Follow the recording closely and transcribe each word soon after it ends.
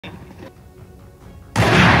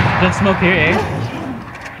Let's smoke here, eh?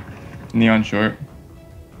 Neon short.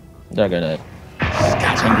 They're gonna.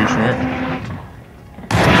 Under short.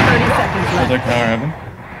 30 seconds I'll left. take tower heaven.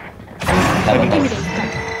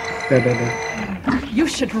 There. You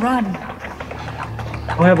should run.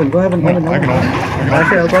 Go heaven, go heaven, heaven. I can hold.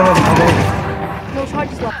 Actually, I'll go heaven. I'll go heaven. No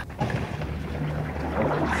charges left.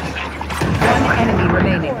 One enemy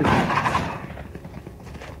remaining.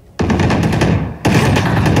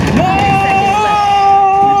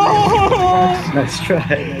 Nice try.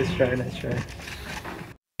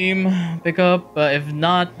 Team pick up. If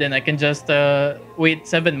not, then I can just wait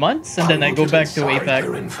 7 months and then I go back to APAC.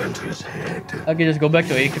 I can just go back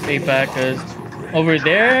to APAC because over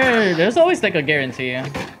there's always like a guarantee.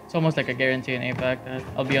 It's almost like a guarantee in APAC that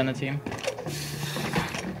I'll be on the team.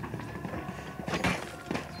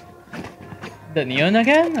 The Neon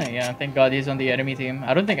again? Yeah, thank God he's on the enemy team.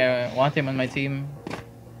 I don't think I want him on my team.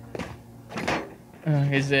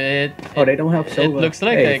 They don't have Sova. It looks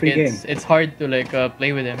like, hey, free it's hard to like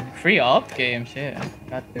play with him. Free op game, shit.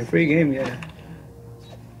 Free game, yeah.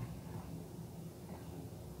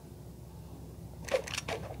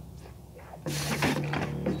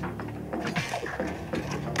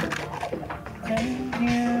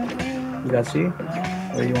 You got C?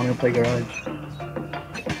 Or you want to play garage?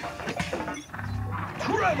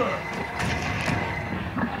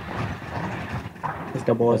 It's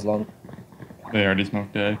double as long. They already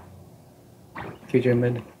smoked A. KJ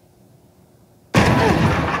mid.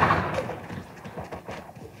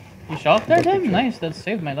 You shot there, him? Nice, that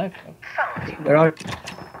saved my life. They're out.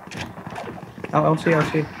 I'll see.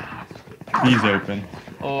 He's open.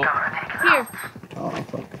 Oh. Here. Oh,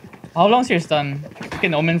 fuck. How long's your stun? You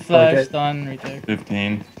can omen flash, stun, retake.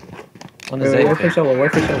 15. Wait for Sova.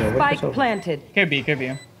 Spike planted. Kirby.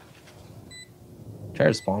 Try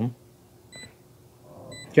to spawn.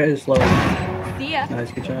 Jett is slow. See ya.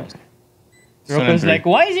 Nice, good shot. Roko's like,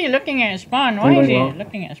 why is he looking at spawn? Why is he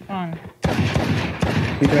looking at spawn?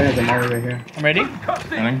 He has a molly right here. I'm ready.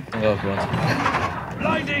 Running. Oh, God.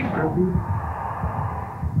 Blinding.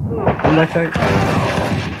 One back side.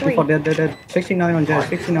 Oh, dead. 69 on Jett.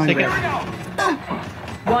 69 on Jett.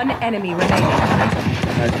 One enemy remaining.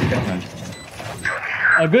 Nice, good job.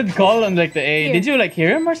 A good call on like the A. Did you like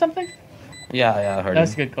hear him or something? Yeah, I heard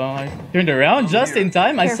That's him. a good call. I turned around just in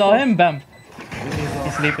time. I saw him. Bam.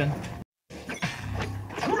 He's sleeping.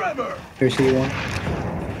 Here, C one.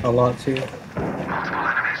 A lot, C.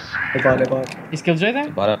 They bought. He's killed right there?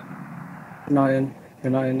 Bought it. Not in.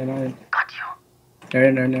 They're not in. They're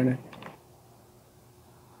in.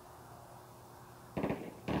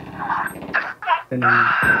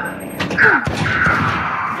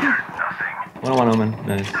 One omen.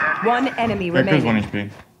 Nice. One enemy There's remaining. 1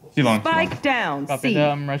 HP. See long. Spike down. Copy C.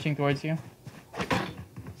 that. I'm rushing towards you.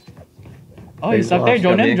 Oh, he's stuck there.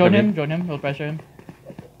 Join him. We'll pressure him.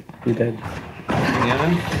 He dead.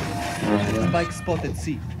 Spike spotted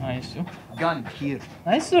C. Nice. Gun here.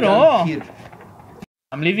 Nice, Gun bro. here.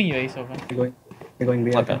 I'm leaving you, Ace, over. They're going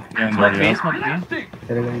B. Okay. Yeah, Smoke B, already smoke B.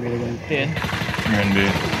 They're going B. Stay in. You're in B.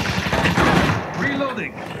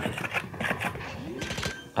 Reloading.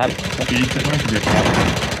 B, should be a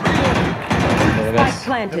Spike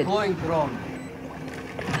planted. Deploying drone.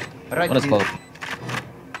 Right One is here. close.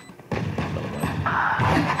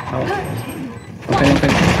 Okay.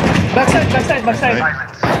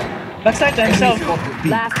 Backside to himself.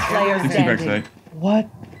 Last player 60 standing. backside. What?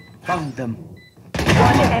 Found them.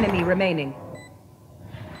 One enemy remaining.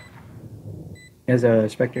 He has a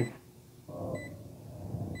Spectre. Oh,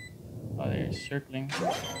 they're circling.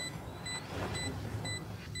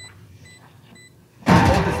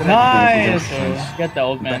 Nice! Get the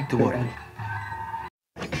old man. Back to work.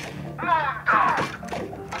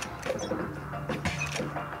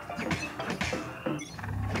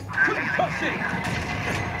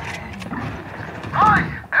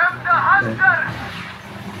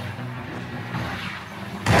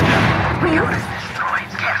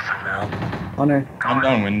 Honor. I'm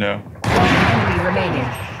down window. One enemy remaining.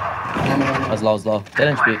 As low.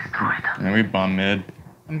 10 HP. And we bomb mid.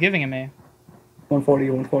 I'm giving him A.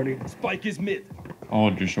 140. Spike is mid. I'll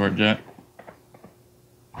hold your short, Jett.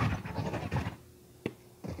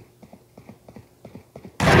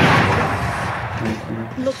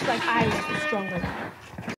 Looks like I was the stronger.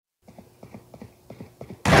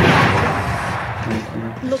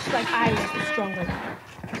 Looks like I was the stronger.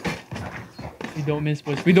 We don't miss,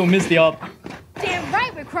 boys. We don't miss the op. Damn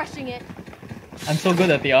right we're crushing it. I'm so good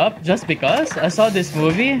at the op just because I saw this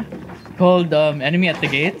movie called Enemy at the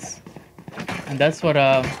Gates. And that's what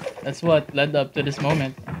led up to this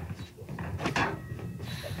moment.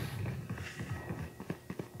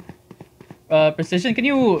 Precision, can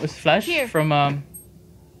you flash Here. from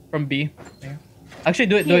B? There. Actually,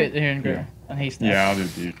 do it here in Yeah. on haste. Yeah, I'll do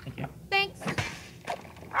B. Thank you. Thanks. Where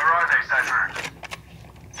are they, Cypher?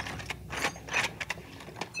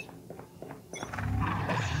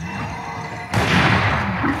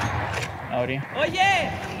 Audi. Oh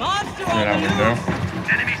yeah! Monster Right on out the window.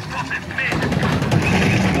 loose! Enemy spotted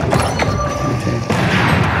mid.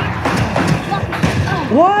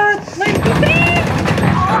 What?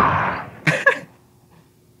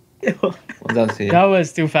 What's that see? That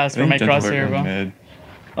was too fast for I my think Jett crosshair, went bro. mid.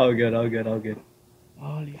 All good, all good, all good.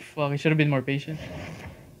 Holy fuck! I should have been more patient.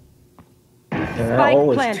 Yeah, Spike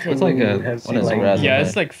always planted. too It's like a- heavy, what is like- it, Raz? Yeah, okay.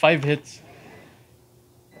 it's like 5 hits.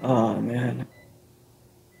 Oh man.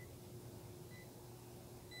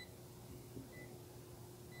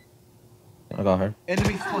 I got her.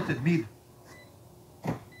 Enemy spotted mid.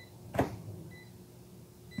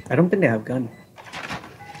 I don't think they have gun.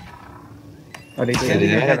 Oh, they do. Yeah, they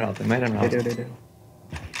They made him out. They made him do. out. They do.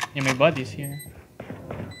 Yeah, my buddy's here.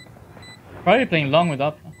 Probably playing long with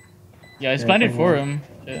up. Yeah, it's Yeah, planted playing for long. him.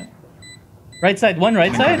 Yeah. Right side, one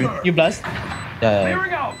right side. You blast. Yeah.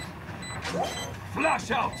 Clearing out.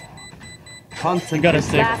 Flash out. You got a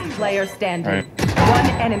stick. Last player standing. Right. One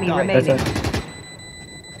enemy That's remaining. it.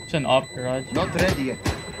 It's an op garage. Not ready yet.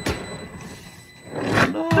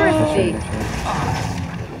 Thirsty.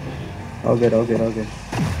 All good, all good, all good.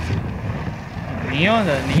 Neon,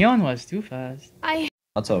 the neon was too fast.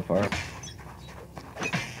 Not so far.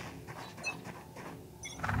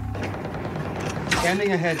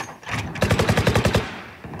 Scanning ahead.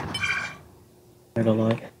 Quite a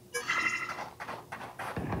lot.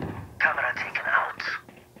 Camera taken out.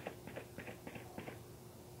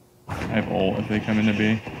 I have ult if they come into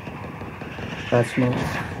B. Bad smoke.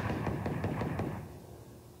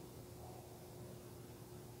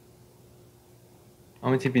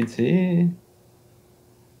 I'm TPT.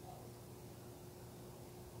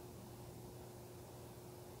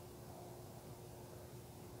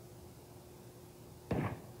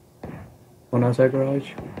 One outside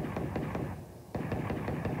garage.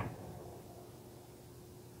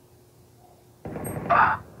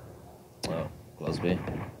 Oh, close B.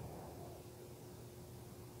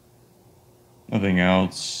 Nothing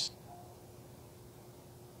else.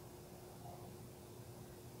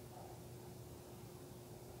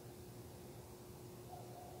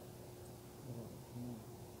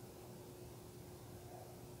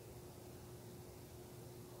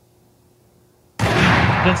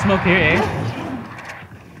 Don't smoke here, eh?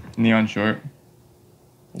 Neon short.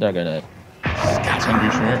 They're good at it. Gonna be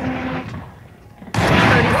short.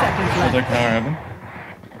 30 seconds I'll left. take tower heaven.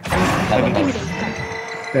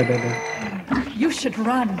 There. You should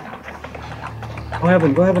run. Go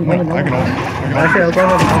heaven, go heaven, No, heaven. I can ult. Actually, I'll go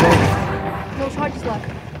heaven. I'll go heaven. No charges left.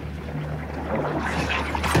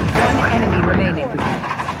 One enemy remaining.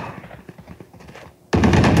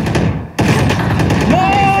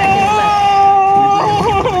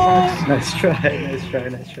 Nice try, nice try,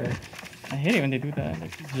 nice try. I hate it when they do that.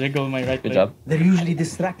 Like jiggle my right Good leg. job. They're usually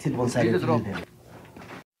distracted once I reveal them.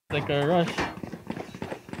 Like a rush.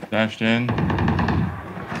 Dashed in.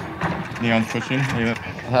 Neon's pushing. Yeah.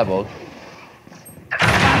 I have ult.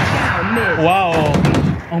 Down mid. Wow.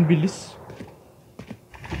 Ang bilis.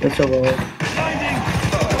 That's a wall.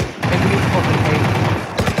 Enemy spotted A.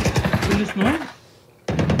 Bilis mo?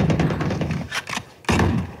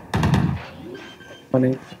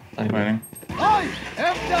 Funny. Planning. I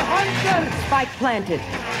am the hunter! Spike planted.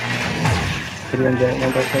 3 on jet,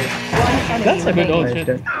 1 back side. One enemy That's a good remaining. ult Nice shit.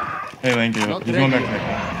 jet. Hey, thank you. Not He's going back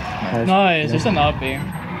ready. to the Nice, there's an up, eh?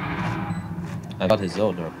 I got his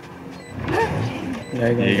ult, bro. Yeah, Yeah,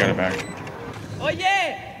 you got it back. Oh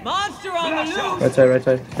yeah! Monster on the loose! Right side, right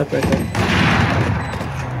side. Step right side.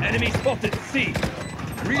 Enemy spotted C.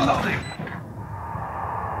 Reloading.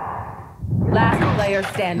 Last player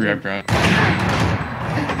standing. Re-up ground.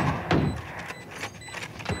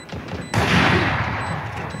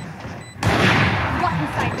 Rotten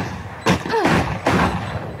sight.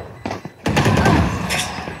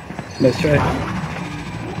 Nice try.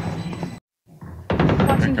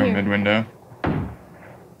 Watching Come here. mid window.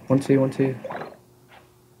 1 1 2.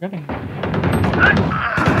 Grabbing.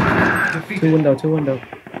 2 window, 2 window.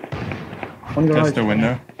 1 garage. Test the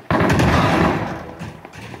window.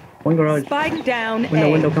 1 garage. Spike down Window,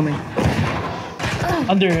 A. window coming.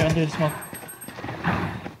 Under the smoke.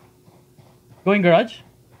 Going garage?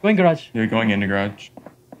 Going garage. You're going into garage.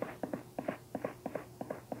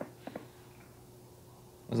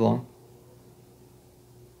 Was long.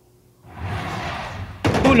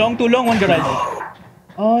 Too long, 1 garage.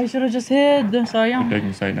 Oh, I should have just hid. Sayang.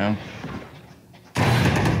 Taking sight now.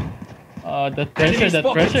 That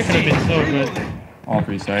pressure could have been so good. All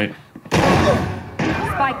free sight.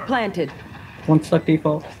 Spike planted. One stuck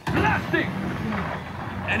default. Blasting!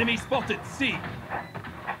 Enemy spotted. C.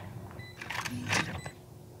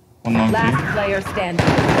 One long Last two. player standing.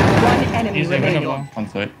 One enemy Easy remaining. winnable. On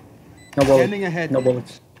site. No bullets. Scanning ahead. No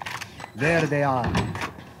bullets. There they are.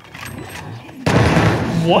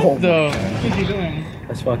 What Oh the? What is he doing?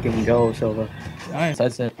 Let's fucking go, Silva. Nice.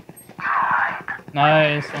 Tyson.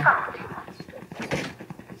 Nice.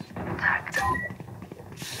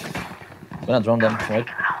 Gonna drone them, right?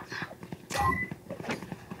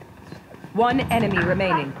 One enemy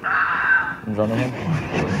remaining. I'm droning him.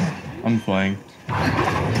 I'm flying.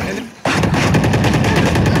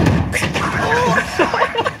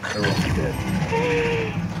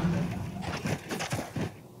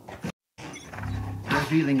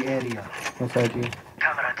 Revealing area. Inside you.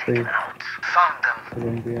 Camera Three. taken out. Found them.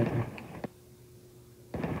 Wouldn't be able.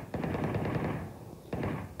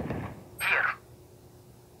 Here.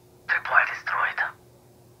 Tripwire destroyed.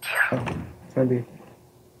 Here. Oh, maybe.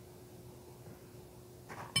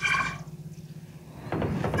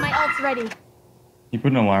 My ult's ready. You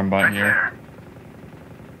put an alarm bot here.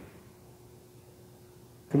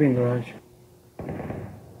 Could be in garage.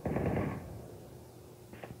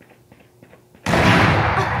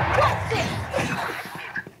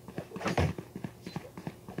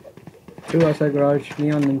 Two outside garage,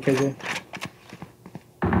 Neon and KJ.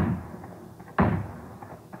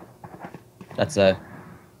 That's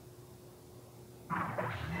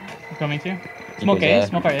Coming to you. Smoke A,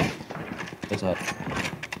 smoke A. that's hot.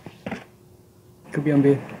 Could be on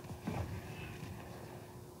B.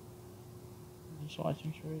 Just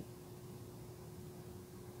watching short.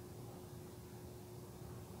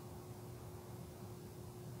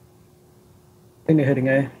 I think they're hitting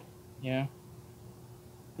A. Yeah.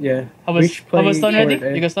 Yeah. How was stun ready?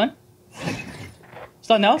 short A. You got stun?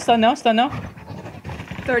 Stun now, stun now, stun now.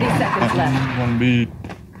 30 seconds left. One B.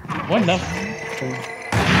 One left.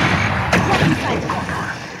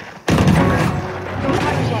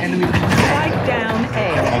 Enemy. Spike down I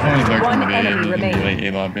was A. only there One from the A. enemy He's gonna be remaining. late A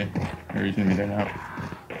lobby. Or he's gonna be there now.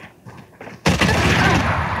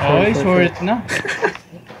 Oh, he's short na. 10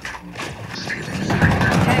 seconds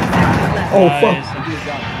left. Oh, Nice. fuck.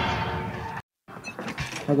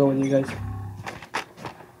 I'll go with you guys.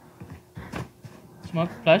 Smoke,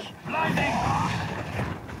 flash.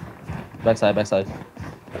 Backside, backside.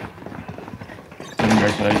 One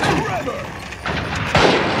right side.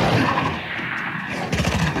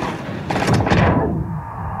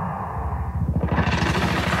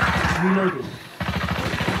 Reloading.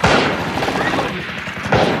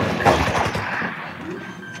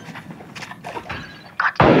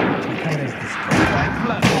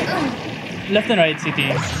 Left and right,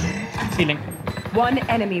 CT. Ceiling. One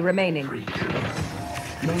enemy remaining.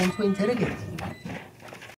 No one to interrogate.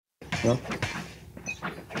 No?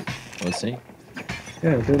 Let's see.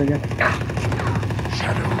 Yeah, do it again.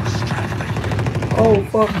 Oh,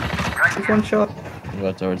 fuck. Just one shot.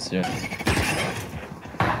 Go towards you.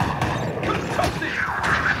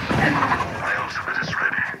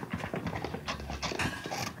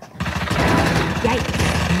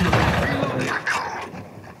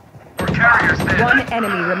 One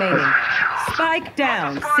enemy remaining. Spike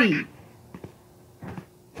down C.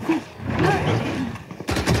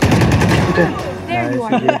 There you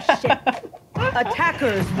are. Nice, Shit.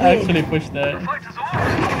 Attackers I win. actually pushed that. Fight is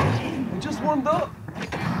over. We just warmed up.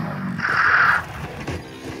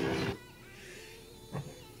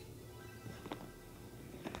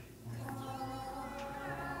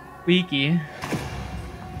 Weaky.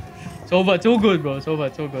 So good, bro. So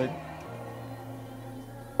good.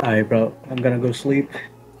 Alright, bro. I'm gonna go sleep.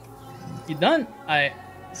 You done? I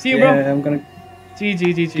see you, bro. Yeah, I'm gonna.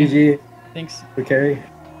 GG. GG Thanks. for carry.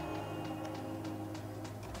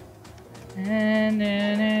 And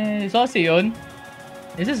Sacy yun.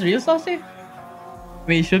 Is this real Sacy? I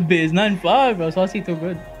mean, it should be. It's 9-5, bro. Sacy too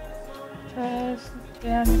good. Just,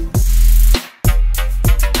 yeah.